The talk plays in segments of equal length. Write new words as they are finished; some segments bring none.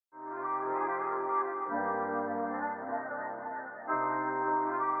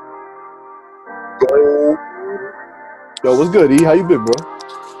Yo, what's good, E? How you been, bro?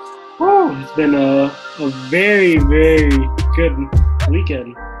 Oh, it's been a very, very good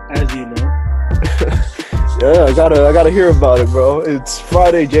weekend, as you know. Yeah, I gotta hear about it, bro. It's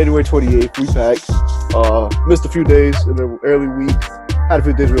Friday, January 28th. We back. Missed a few days in the early week. Had a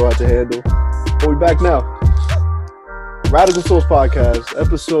few things we all had to handle. But we back now. Radical Souls Podcast,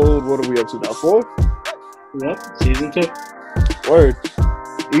 episode, what are we up to now? 4? Yep, season 2. Word.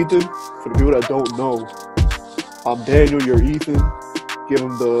 Ethan, for the people that don't know, I'm Daniel, you're Ethan. Give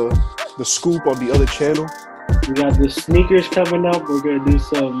him the scoop on the other channel. We got the sneakers coming up. We're going to do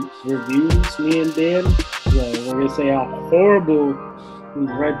some reviews, me and Dan. Yeah, we're going to say how horrible these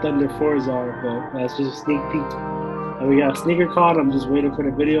Red Thunder 4s are, but that's just a sneak peek. And we got SneakerCon. I'm just waiting for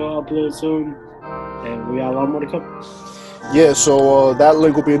the video upload soon. And we got a lot more to come. Yeah, so that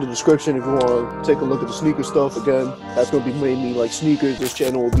link will be in the description if you want to take a look at the sneaker stuff. Again, that's going to be mainly like sneakers. This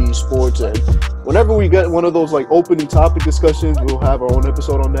channel will be sports, and whenever we get one of those like opening topic discussions, we'll have our own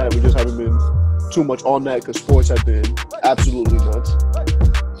episode on that. We just haven't been too much on that because sports have been absolutely nuts.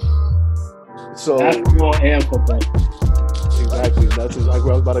 So basketball and football. Exactly, that's exactly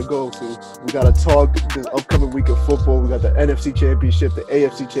where I was about to go to. We got to talk this upcoming week of football. We got the NFC Championship, the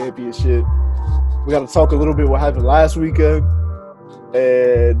AFC Championship. We got to talk a little bit what happened last weekend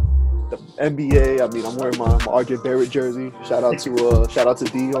and the NBA. I mean, I'm wearing my RJ Barrett jersey. Shout out to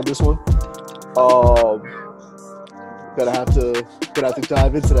D on this one. Gonna have to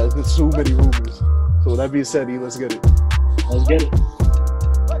dive into that. There's so many rumors. So with that being said, E, let's get it. Let's get it.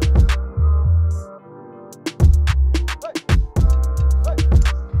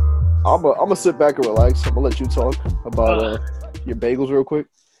 I'm gonna sit back and relax. I'm gonna let you talk about your Bengals real quick.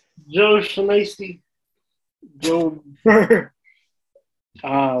 Joe Shiesty, Joe Burr.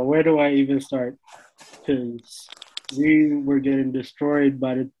 Where do I even start? Because we were getting destroyed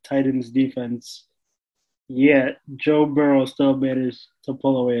by the Titans defense. Yet Joe Burrow still managed to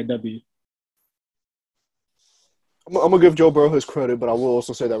pull away a W. I'm gonna give Joe Burrow his credit, but I will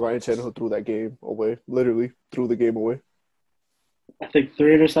also say that Ryan Tannehill threw that game away. Literally threw the game away. I think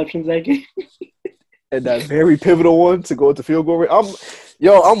 3 interceptions that game. And that very pivotal one to go into field goal rate.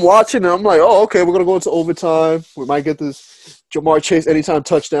 I'm watching and I'm like, oh, okay, we're gonna go into overtime. We might get this Jamar Chase anytime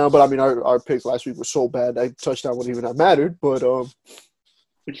touchdown, but I mean our picks last week were so bad that touchdown wouldn't even have mattered. But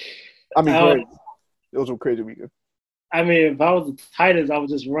I mean, great. It was a crazy weekend. I mean, if I was the Titans, I would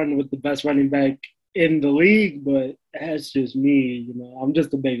just run with the best running back in the league, but that's just me. You know, I'm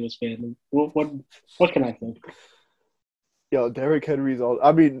just a Bengals fan. What can I say? Yo, Derrick Henry's all.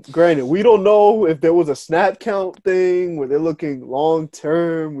 I mean, granted, we don't know if there was a snap count thing where they're looking long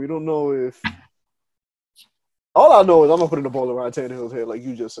term. We don't know if. All I know is I'm gonna put the ball around Tannehill's head, like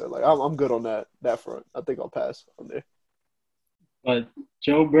you just said. Like I'm good on that front. I think I'll pass on there. But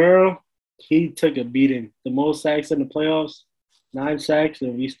Joe Burrow, he took a beating. The most sacks in the playoffs, 9 sacks,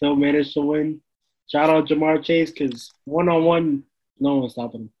 and we still managed to win. Shout out Jamar Chase because one-on-one, no one was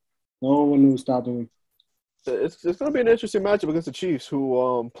stopping him. No one was stopping him. It's going to be an interesting matchup against the Chiefs,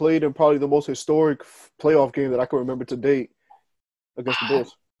 who played in probably the most historic playoff game that I can remember to date against the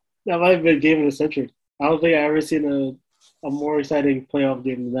Bills. That might have been game of the century. I don't think I've ever seen a more exciting playoff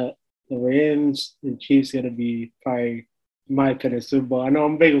game than that. The Rams and Chiefs going to be probably, in my opinion, Super Bowl. I know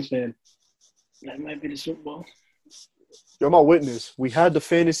I'm a Bengals fan. That might be the Super Bowl. You're my witness. We had the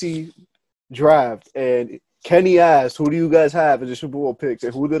fantasy draft, and Kenny asked, who do you guys have as your Super Bowl picks?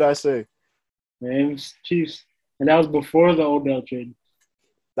 And who did I say? Rams, Chiefs. And that was before the Odell trade.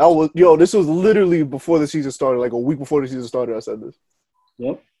 This was literally before the season started, like a week before the season started, I said this.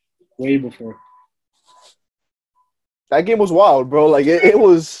 Yep. Way before. That game was wild, bro. Like, it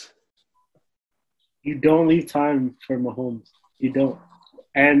was. You don't leave time for Mahomes. You don't.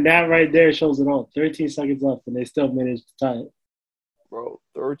 And that right there shows it all. 13 seconds left, and they still managed to tie it. Bro,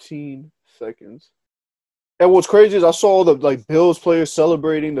 13 seconds. And what's crazy is I saw the Bills players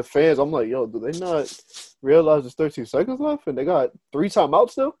celebrating the fans. I'm like, yo, do they not realize there's 13 seconds left and they got 3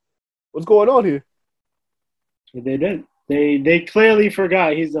 timeouts still? What's going on here? They did. They clearly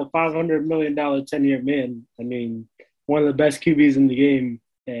forgot he's a $500 million 10-year man. I mean, one of the best QBs in the game,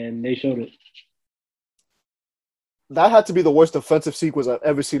 and they showed it. That had to be the worst defensive sequence I've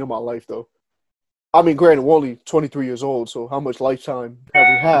ever seen in my life, though. I mean, granted, we're only 23 years old, so how much lifetime have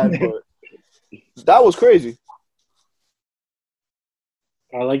we had? But that was crazy.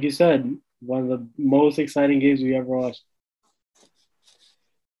 Like you said, one of the most exciting games we ever watched.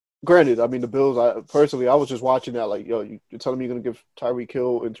 Granted, I mean, the Bills, I was just watching that like, yo, you're telling me you're going to give Tyreek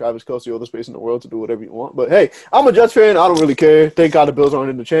Hill and Travis Kelce all the space in the world to do whatever you want. But, hey, I'm a Jets fan. I don't really care. Thank God the Bills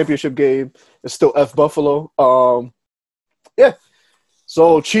aren't in the championship game. It's still F Buffalo. Yeah.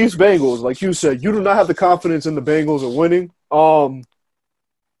 So Chiefs Bengals, like you said, you do not have the confidence in the Bengals of winning.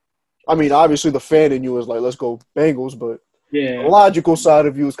 I mean, obviously the fan in you is like, let's go Bengals, but Yeah, the logical side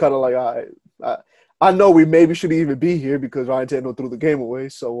of you is kind of like, all right, I know we maybe shouldn't even be here because Ryan Tannehill threw the game away.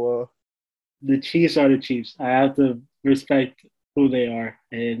 So the Chiefs are the Chiefs. I have to respect who they are,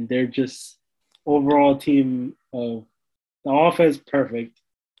 and they're just overall team of the offense perfect.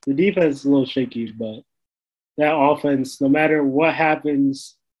 The defense is a little shaky, but that offense, no matter what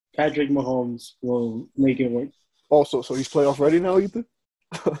happens, Patrick Mahomes will make it work. also, so he's playoff ready now, Ethan?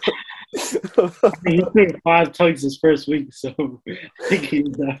 He threw 5 tugs his first week, so I think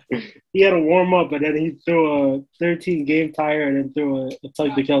he had a warm up, and then he threw a 13 game tire, and then threw a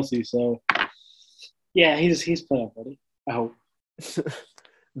tug to Kelsey. So yeah, he's playoff ready. I hope.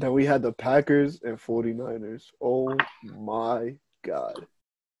 Then we had the Packers and 49ers. Oh my God.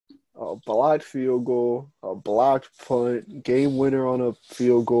 A blocked field goal, a blocked punt, game winner on a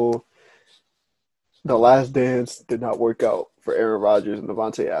field goal. The last dance did not work out for Aaron Rodgers and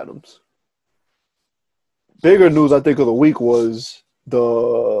Devontae Adams. Bigger news, I think, of the week was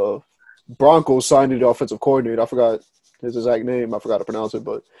the Broncos signed the offensive coordinator. I forgot his exact name. I forgot to pronounce it,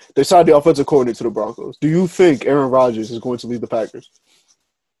 but they signed the offensive coordinator to the Broncos. Do you think Aaron Rodgers is going to lead the Packers?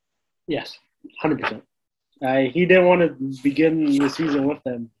 Yes, 100%. He didn't want to begin the season with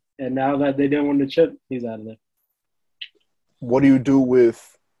them, and now that they didn't win the chip, he's out of there. What do you do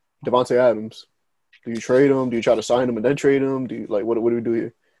with Devontae Adams? Do you trade him? Do you try to sign him and then trade him? Do you what do we do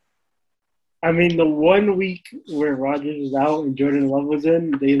here? I mean, the 1 week where Rodgers was out and Jordan Love was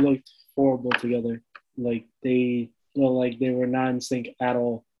in, they looked horrible together. Like they looked like they were not in sync at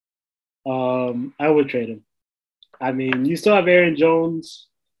all. I would trade him. I mean, you still have Aaron Jones,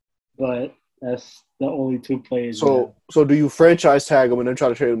 but that's the only 2 players. So do you franchise tag him and then try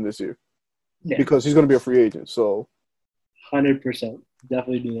to trade him this year? Yeah. Because he's going to be a free agent. So 100%.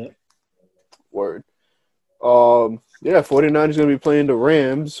 Definitely do that. Word. 49ers going to be playing the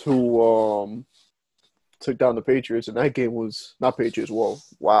Rams, who took down the Patriots, and that game was not Patriots. Whoa,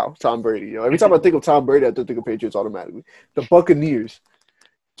 wow, Tom Brady. Yo, every time I think of Tom Brady, I think of Patriots automatically. The Buccaneers,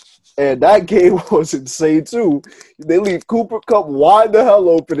 and that game was insane too. They leave Cooper Kupp wide the hell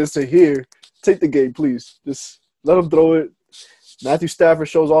open and say, "Here, take the game, please. Just let him throw it." Matthew Stafford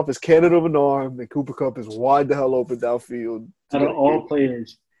shows off his cannon of an arm, and Cooper Kupp is wide the hell open downfield. Out of all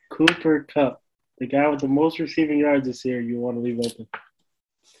players, Cooper Kupp, the guy with the most receiving yards this year, you want to leave open.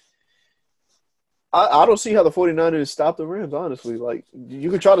 I don't see how the 49ers stop the Rams, honestly. Like,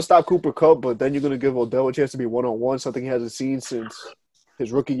 you can try to stop Cooper Kupp, but then you're going to give Odell a chance to be one-on-one, something he hasn't seen since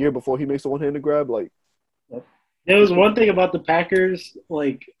his rookie year before he makes the one-handed grab. Like, there was one thing about the Packers,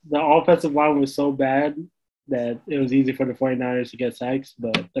 like, the offensive line was so bad that it was easy for the 49ers to get sacks,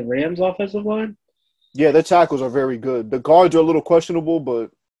 but the Rams' offensive line? Yeah, their tackles are very good. The guards are a little questionable,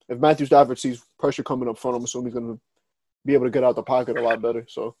 but if Matthew Stafford sees pressure coming up front, I'm assuming he's going to be able to get out the pocket a lot better.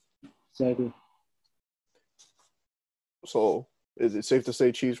 So, Exactly. So, is it safe to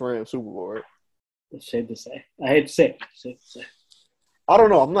say Chiefs-Rams Super Bowl, right? It's safe to say. I hate to say it. Safe to say. I don't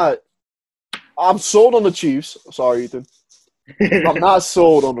know. I'm sold on the Chiefs. Sorry, Ethan. I'm not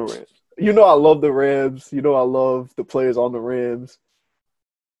sold on the Rams. You know I love the Rams. You know I love the players on the Rams.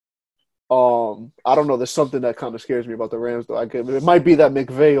 I don't know. There's something that kind of scares me about the Rams, though. It might be that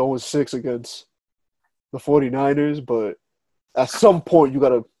McVay 0-6 against the 49ers, but at some point you got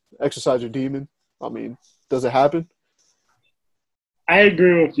to exercise your demon. I mean, does it happen? I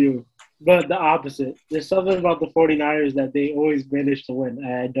agree with you, but the opposite. There's something about the 49ers that they always manage to win.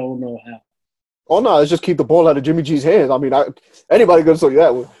 I don't know how. Oh, no, let's just keep the ball out of Jimmy G's hands. I mean, anybody going to tell you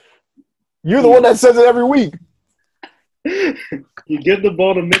that one. You're the one that says it every week. You give the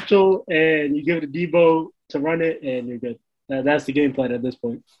ball to Mitchell and you give it to Debo to run it, and you're good. That's the game plan at this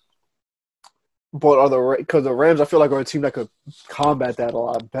point. But because the Rams, I feel like, are a team that could combat that a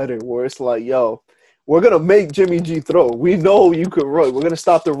lot better, where it's like, yo, we're going to make Jimmy G throw. We know you can run. We're going to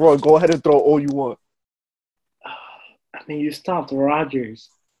stop the run. Go ahead and throw all you want. I mean, you stopped Rodgers.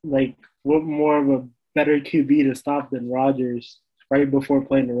 Like, what more of a better QB to stop than Rodgers right before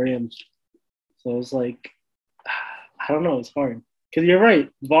playing the Rams? So it's like, I don't know. It's hard. Because you're right.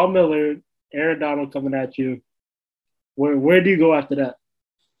 Von Miller, Aaron Donald coming at you. Where do you go after that?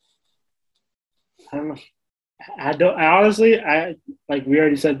 I don't know. I honestly, like we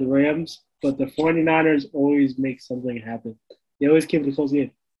already said, the Rams, but the 49ers always make something happen. They always keep it a close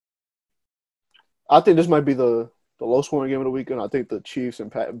game. I think this might be the low-scoring game of the weekend. I think the Chiefs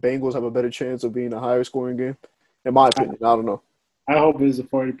and Bengals have a better chance of being a higher-scoring game, in my opinion. I don't know. I hope it's a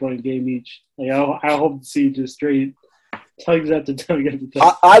 40-point game each. Like I hope to see just straight Tugs at the tug at the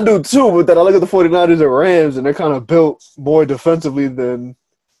tug. I do too, but then I look at the 49ers and Rams, and they're kind of built more defensively than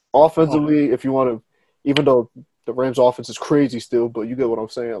offensively. If you want to, even though the Rams' offense is crazy still, but you get what I'm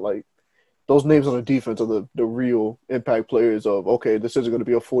saying. Like those names on the defense are the real impact players of okay, this isn't going to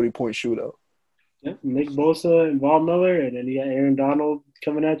be a 40-point shootout. Yep. Nick Bosa and Von Miller, and then you got Aaron Donald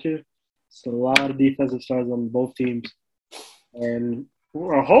coming at you. It's a lot of defensive stars on both teams, and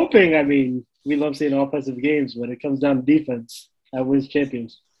we're hoping. I mean, we love seeing offensive games, but it comes down to defense that wins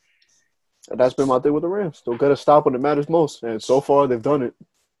champions. And that's been my thing with the Rams. They'll get a stop when it matters most, and so far they've done it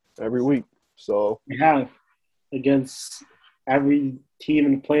every week. So they have against every team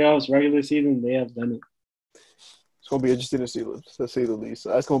in the playoffs, regular season. They have done it. It's gonna be interesting to say the least.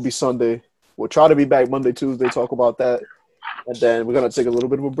 That's gonna be Sunday. We'll try to be back Monday, Tuesday, talk about that. And then we're going to take a little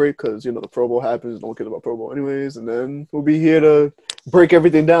bit of a break because, the Pro Bowl happens. No one cares about Pro Bowl anyways. And then we'll be here to break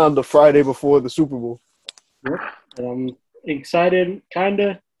everything down the Friday before the Super Bowl. Yep. And I'm excited, kind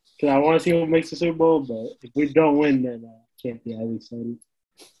of, because I want to see who makes the Super Bowl. But if we don't win, then I can't be as excited.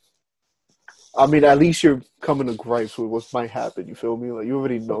 I mean, at least you're coming to gripes with what might happen. You feel me? Like, you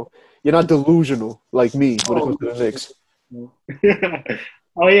already know. You're not delusional like me when it comes to the Knicks.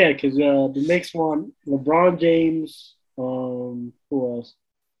 Oh, yeah, because the Knicks won LeBron James, who else?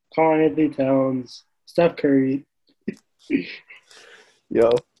 Karl Anthony Towns, Steph Curry. Yo,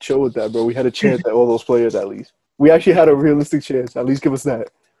 chill with that, bro. We had a chance at all those players at least. We actually had a realistic chance. At least give us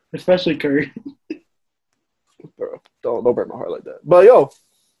that. Especially Curry. Bro, don't break my heart like that. But, yo,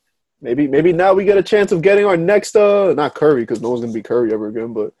 maybe now we get a chance of getting our next, not Curry, because no one's going to be Curry ever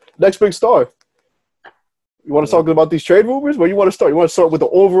again, but next big star. You want to talk about these trade rumors? Where you want to start? You want to start with the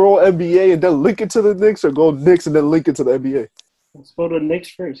overall NBA and then link it to the Knicks, or go Knicks and then link it to the NBA? Let's go to the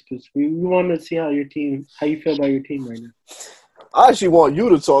Knicks first because we want to see how you feel about your team right now. I actually want you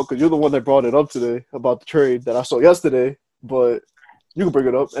to talk because you're the one that brought it up today about the trade that I saw yesterday. But you can bring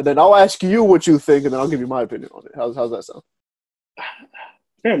it up, and then I'll ask you what you think, and then I'll give you my opinion on it. How's that sound?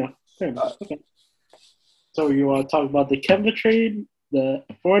 Fair enough. Okay. So you want to talk about the Kemba trade, the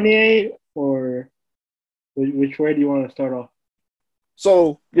Fournier, or which way do you want to start off?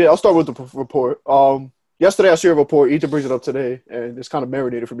 So, yeah, I'll start with the report. Yesterday I saw a report. Ethan brings it up today, and it's kind of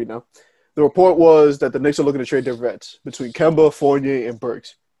marinated for me now. The report was that the Knicks are looking to trade their vets between Kemba, Fournier, and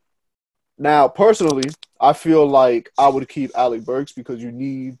Burks. Now, personally, I feel like I would keep Alec Burks because you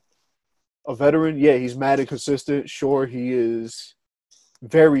need a veteran. Yeah, he's mad and consistent. Sure, he is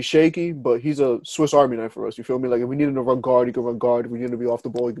very shaky, but he's a Swiss Army knife for us. You feel me? Like, if we need him to run guard, he can run guard. If we need him to be off the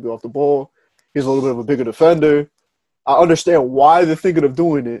ball, he can be off the ball. He's a little bit of a bigger defender. I understand why they're thinking of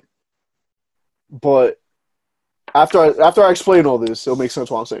doing it, but after I explain all this, it'll make sense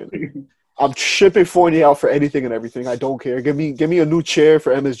why I'm saying it. I'm shipping Fournier out for anything and everything. I don't care. Give me a new chair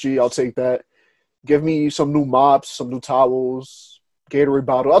for MSG. I'll take that. Give me some new mops, some new towels, Gatorade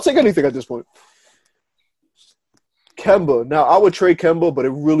bottle. I'll take anything at this point. Kemba. Now, I would trade Kemba, but it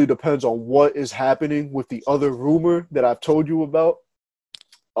really depends on what is happening with the other rumor that I've told you about.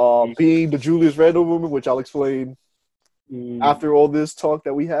 Being the Julius Randle rumor, which I'll explain after all this talk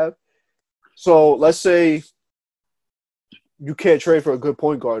that we have. So let's say you can't trade for a good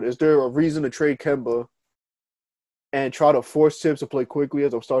point guard. Is there a reason to trade Kemba and try to force Tibbs to play quickly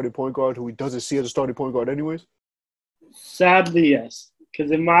as a starting point guard who he doesn't see as a starting point guard anyways? Sadly, yes.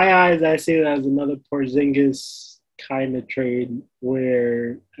 Because in my eyes, I see that as another Porzingis kind of trade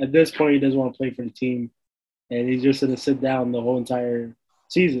where at this point he doesn't want to play for the team and he's just going to sit down the whole entire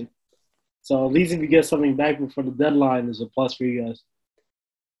season. So at least if you get something back before the deadline is a plus for you guys.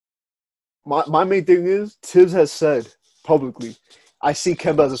 My main thing is Tibbs has said publicly, I see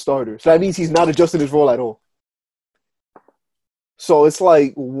Kemba as a starter. So that means he's not adjusting his role at all. So it's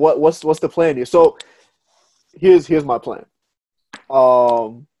like, what's the plan here? So here's my plan.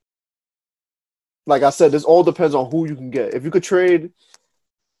 Like I said, this all depends on who you can get. If you could trade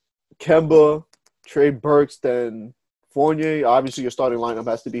Kemba, trade Burks, then Fournier, obviously your starting lineup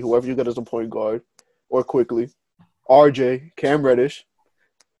has to be whoever you get as a point guard or quickly. RJ, Cam Reddish.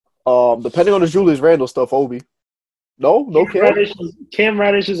 Depending on the Julius Randle stuff, Obi. No Cam. Cam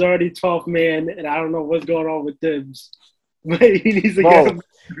Reddish is already 12th man, and I don't know what's going on with Tibbs. But he needs to get him.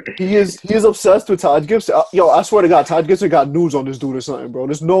 He is obsessed with Todd Gibson. Yo, I swear to God, Todd Gibson got news on this dude or something, bro.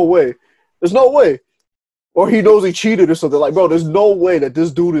 There's no way. Or he knows he cheated or something. Like, bro, there's no way that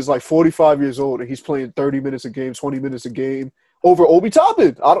this dude is like 45 years old and he's playing 30 minutes a game, 20 minutes a game over Obi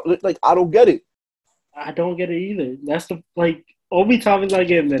Toppin. I don't get it. I don't get it either. That's Obi Toppin's not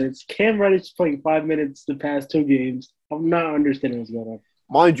getting minutes. Cam Reddish playing 5 minutes the past 2 games. I'm not understanding what's going on.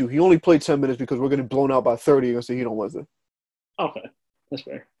 Mind you, he only played 10 minutes because we're getting blown out by 30 against the Heat on Wednesday. Okay, that's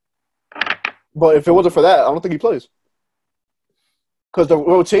fair. But if it wasn't for that, I don't think he plays. Because the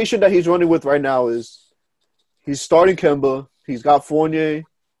rotation that he's running with right now is he's starting Kemba. He's got Fournier,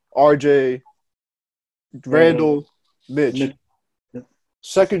 RJ, Randall, Mitch.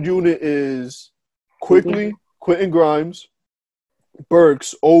 Second unit is Quickly, Quentin Grimes,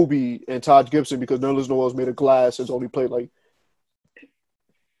 Burks, Obi, and Todd Gibson because Nerlens Noel's made of glass has only played like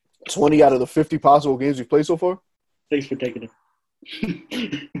 20 out of the 50 possible games he's played so far. Thanks for taking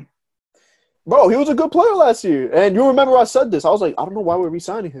it. Bro, he was a good player last year. And you remember I said this. I was like, I don't know why we're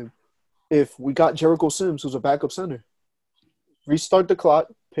re-signing him if we got Jericho Sims, who's a backup center. Restart the clock,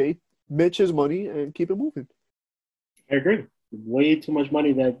 pay Mitch his money, and keep it moving. I agree. Way too much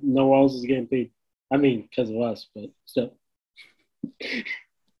money that no one else is getting paid. I mean, because of us, but still.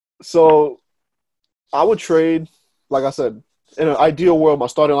 So, I would trade, like I said, in an ideal world, my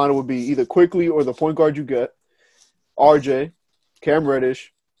starting lineup would be either Quickly or the point guard you get, RJ, Cam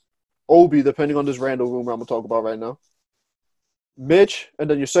Reddish, Obi, depending on this Randall rumor I'm going to talk about right now, Mitch, and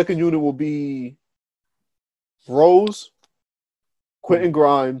then your second unit will be Rose, Quentin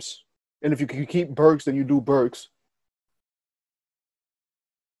Grimes, and if you can keep Burks, then you do Burks.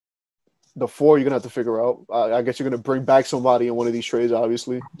 The four you're going to have to figure out. I guess you're going to bring back somebody in one of these trades,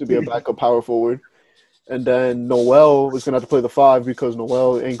 obviously, to be a backup power forward. And then Noel is going to have to play the five because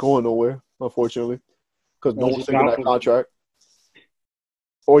Noel ain't going nowhere, unfortunately, because no one's taking that contract.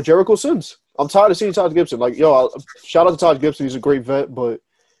 Or Jericho Sims. I'm tired of seeing Todd Gibson. Like, shout out to Todd Gibson. He's a great vet, but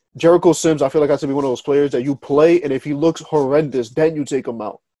Jericho Sims, I feel like has to be one of those players that you play, and if he looks horrendous, then you take him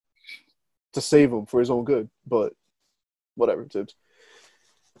out to save him for his own good. But whatever, Tibbs.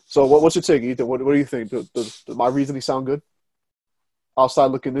 So what's your take, Ethan? What do you think? Does my reasoning sound good? Outside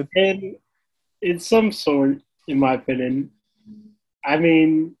looking in? And it's some sort, in my opinion. I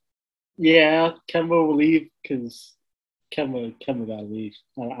mean, yeah, Kemba will leave because Kemba got to leave.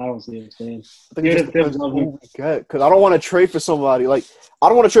 I don't see him staying. I think it just depends on who we get. Because I don't want to trade for somebody. Like, I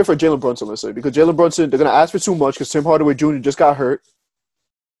don't want to trade for Jalen Brunson, let's say. Because Jalen Brunson, they're going to ask for too much because Tim Hardaway Jr. just got hurt.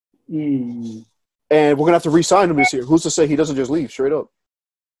 And we're going to have to re-sign him this year. Who's to say he doesn't just leave straight up?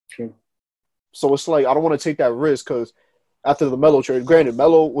 True. So it's like, I don't want to take that risk because after the Melo trade, granted,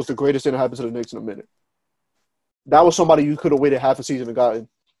 Melo was the greatest thing that happened to the Knicks in a minute. That was somebody you could have waited half a season and gotten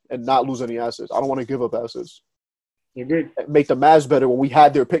and not lose any assets. I don't want to give up assets. Agreed. Make the Mavs better when we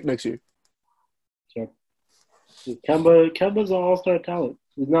had their pick next year. Sure. Kemba's an all-star talent.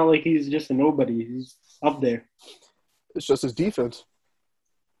 It's not like he's just a nobody. He's up there. It's just his defense.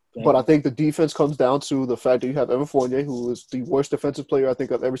 Yeah. But I think the defense comes down to the fact that you have Evan Fournier, who is the worst defensive player I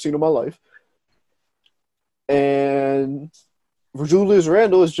think I've ever seen in my life. And Julius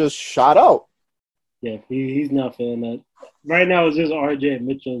Randle is just shot out. Yeah, he's not feeling that. Right now, it's just RJ and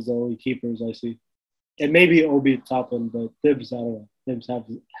Mitchell as the only keepers I see. And maybe Obi Toppin, but Tibbs, I don't know. Tibbs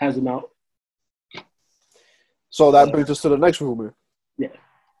has him out. So that brings us to the next rumor. Yeah.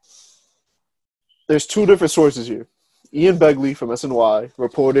 There's two different sources here. Ian Begley from SNY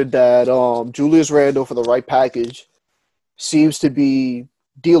reported that Julius Randle for the right package seems to be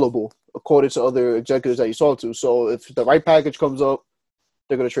dealable, according to other executives that you saw to. So if the right package comes up,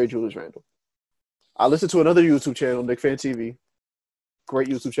 they're going to trade Julius Randle. I listened to another YouTube channel, Knick Fan TV. Great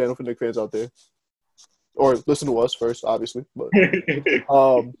YouTube channel for Knick fans out there. Or listen to us first, obviously. But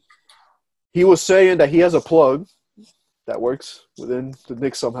he was saying that he has a plug that works within the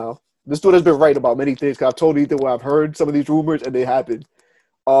Knicks somehow. This dude has been right about many things. Cause I've told Ethan where I've heard some of these rumors and they happened.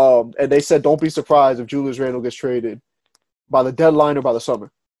 And they said don't be surprised if Julius Randle gets traded by the deadline or by the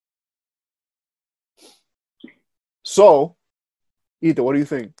summer. So, Ethan, what do you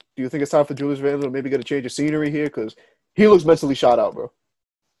think? Do you think it's time for Julius Randle to maybe get a change of scenery here? Because he looks mentally shot out, bro.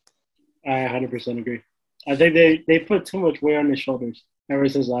 I 100% agree. I think they put too much weight on his shoulders ever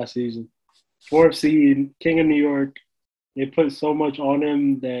since last season. 4th seed, King of New York. They put so much on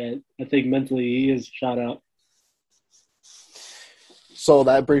him that I think mentally he is shot out. So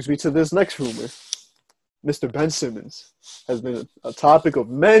that brings me to this next rumor. Mr. Ben Simmons has been a topic of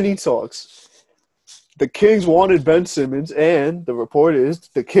many talks. The Kings wanted Ben Simmons, and the report is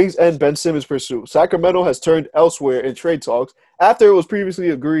the Kings and Ben Simmons pursue. Sacramento has turned elsewhere in trade talks after it was previously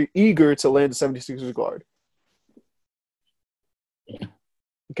eager to land the 76ers guard.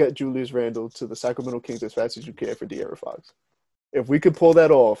 Get Julius Randle to the Sacramento Kings as fast as you can for De'Aaron Fox. If we could pull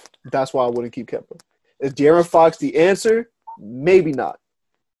that off, that's why I wouldn't keep Kemba. Is De'Aaron Fox the answer? Maybe not.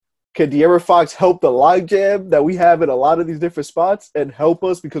 Can De'Aaron Fox help the logjam that we have in a lot of these different spots and help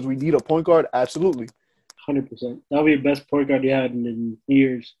us because we need a point guard? Absolutely. 100%. That'll be the best point guard you had in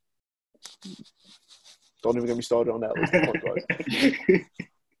years. Don't even get me started on that list of point guards.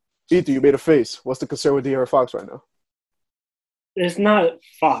 Ethan, you made a face. What's the concern with De'Aaron Fox right now? It's not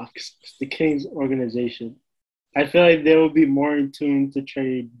Fox. It's the Kings organization. I feel like they would be more in tune to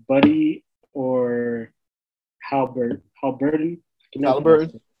trade Buddy or Halbert. Halberton? I can never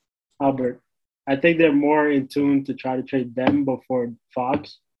pronounce Halliburton. it. Halbert. I think they're more in tune to try to trade them before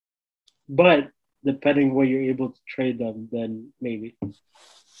Fox. But depending where you're able to trade them, then maybe.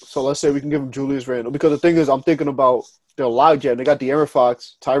 So let's say we can give him Julius Randle. Because the thing is, I'm thinking about their logjam. They got De'Aaron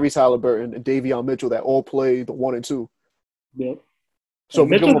Fox, Tyrese Halliburton, and Davion Mitchell that all play the 1 and 2. Yep. So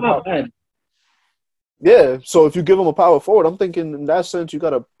And if you give him Mitchell's a not power, bad. yeah. So if you give him a power forward, I'm thinking in that sense you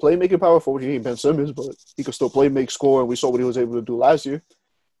got a playmaking power forward. He ain't Ben Simmons, but he could still play, make, score, and we saw what he was able to do last year.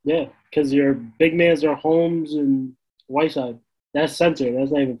 Yeah, because your big mans are Holmes and Whiteside. That's center.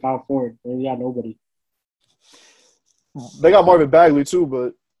 That's not even power forward. And you got nobody. They got Marvin Bagley too,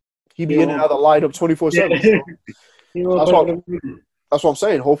 but he be in and out of the lineup 24/7. So that's what I'm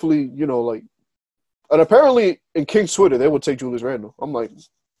saying. Hopefully, like, and apparently in King's Twitter they would take Julius Randle. I'm like,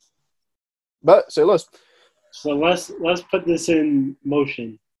 but say less. So let's put this in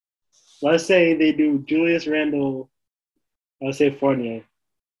motion. Let's say they do Julius Randle, let's say Fournier,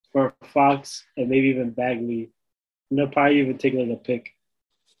 for Fox and maybe even Bagley. And they'll probably even take like a pick.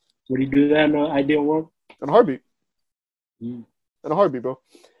 Would you do that in an ideal world? In a heartbeat. In a heartbeat, bro.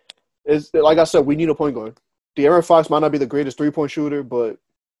 It's like I said, we need a point guard. De'Aaron Fox might not be the greatest 3-point shooter, but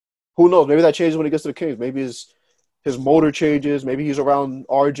who knows? Maybe that changes when he gets to the Kings. Maybe his motor changes. Maybe he's around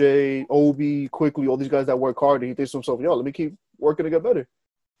RJ, Obi, Quickly, all these guys that work hard, and he thinks to himself, yo, let me keep working to get better.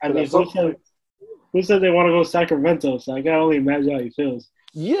 I mean, who said they want to go to Sacramento? So I can only imagine how he feels.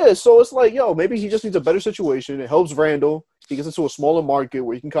 Yeah, so it's like, yo, maybe he just needs a better situation. It helps Randall. He gets into a smaller market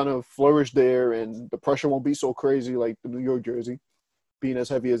where he can kind of flourish there, and the pressure won't be so crazy like the New York jersey, being as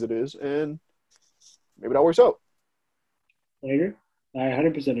heavy as it is, and maybe that works out. I agree. I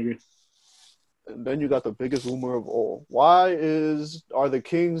 100% agree. And then you got the biggest rumor of all. Why are the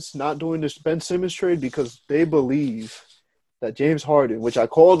Kings not doing this Ben Simmons trade? Because they believe that James Harden, which I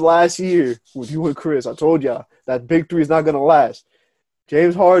called last year with you and Chris, I told y'all that big three is not going to last.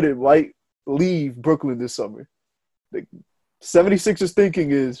 James Harden might leave Brooklyn this summer. The 76ers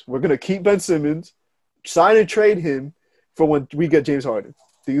thinking is we're going to keep Ben Simmons, sign and trade him for when we get James Harden.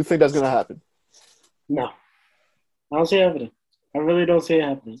 Do you think that's going to happen? No. I don't see it happening. I really don't see it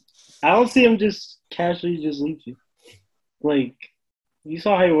happening. I don't see him just casually just leaving. Like, you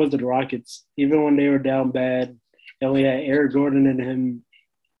saw how he was with the Rockets. Even when they were down bad, they only had Eric Gordon in him.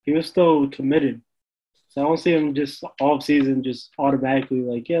 He was still committed. So I don't see him just off season just automatically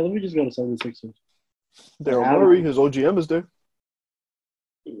like, yeah, let me just go to 76ers. Daryl Morey, his OGM is there.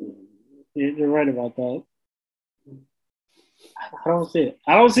 You're right about that. I don't see it.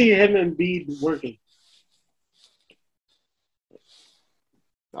 I don't see him and Embiid working.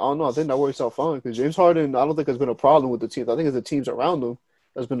 I don't know. I think that works out fine because James Harden, I don't think has been a problem with the teams. I think it's the teams around him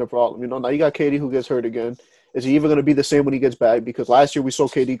that's been the problem. Now you got KD who gets hurt again. Is he even going to be the same when he gets back? Because last year we saw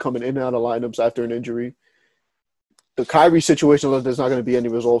KD coming in and out of lineups after an injury. The Kyrie situation, there's not going to be any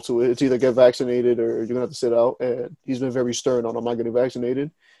resolve to it. It's either get vaccinated or you're going to have to sit out. And he's been very stern on, I'm not getting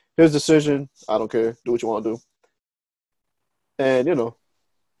vaccinated. His decision, I don't care. Do what you want to do. And,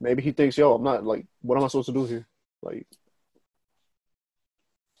 maybe he thinks, yo, I'm not, like, what am I supposed to do here? Like,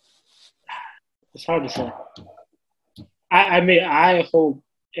 it's hard to say. I mean, I hope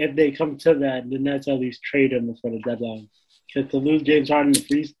if they come to that, the Nets at least trade him for the deadline. Because to lose James Harden in the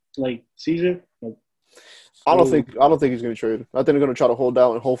free season, I don't think he's going to trade him. I think they're going to try to hold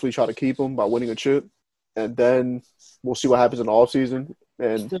out and hopefully try to keep him by winning a chip, and then we'll see what happens in the offseason.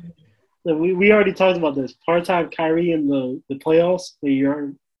 And we already talked about this. Part-time Kyrie in the playoffs,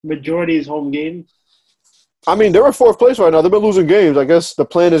 your majority is home games. I mean, they're in fourth place right now. They've been losing games. I guess the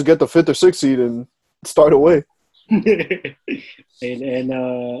plan is get the fifth or sixth seed and start away. and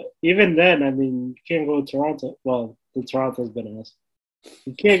even then, I mean, you can't go to Toronto. Well, the Toronto's been us.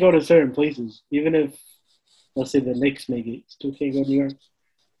 You can't go to certain places, even if, let's say, the Knicks make it. Still can't go to New York.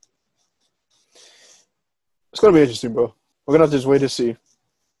 It's going to be interesting, bro. We're going to have to just wait to see.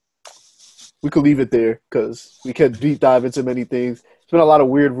 We could leave it there because we can't deep dive into many things. There's been a lot of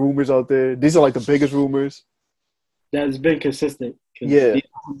weird rumors out there. These are like the biggest rumors. That's been consistent. Yeah. These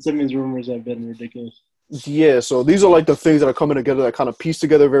Simmons rumors have been ridiculous. Yeah, so these are like the things that are coming together that kind of piece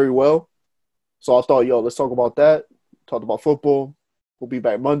together very well. So I thought, let's talk about that. Talk about football. We'll be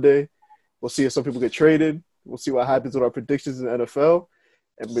back Monday. We'll see if some people get traded. We'll see what happens with our predictions in the NFL.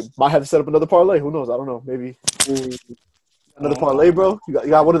 And we might have to set up another parlay. Who knows? I don't know. Maybe another parlay, bro. You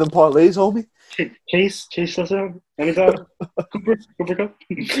got one of them parlays, homie? Chase, listen. Anytime. Cooper Cup.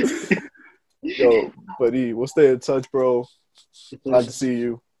 Yo, buddy, we'll stay in touch, bro. Glad to see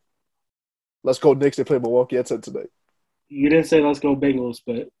you. Let's go Knicks. They play Milwaukee at 10 tonight. You didn't say let's go Bengals,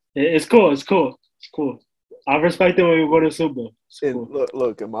 but it's cool. It's cool. I respect it when we win a Super Bowl. And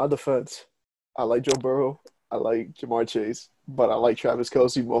look, in my defense, I like Joe Burrow. I like Jamar Chase. But I like Travis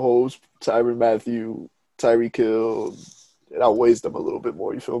Kelce, Mahomes, Tyrann Mathieu, Tyreek Hill. It outweighs them a little bit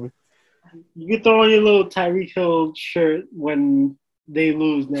more. You feel me? You can throw on your little Tyreek Hill shirt when they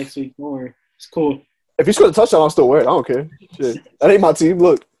lose next week. Don't worry. It's cool. If he scored a touchdown, I'll still wear it. I don't care. Shit. That ain't my team.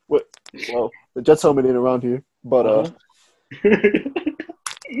 Look. Well, the Jets helmet ain't around here. But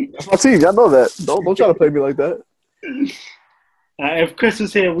that's my team. Y'all know that. Don't try to play me like that. If Chris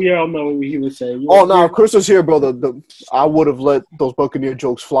was here, we all know what he would say. If Chris was here, bro, I would have let those Buccaneer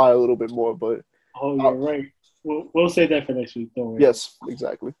jokes fly a little bit more. But you're right. We'll say that for next week. Don't worry. Yes,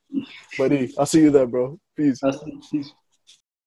 exactly. Buddy, I'll see you then, bro. Peace. Peace.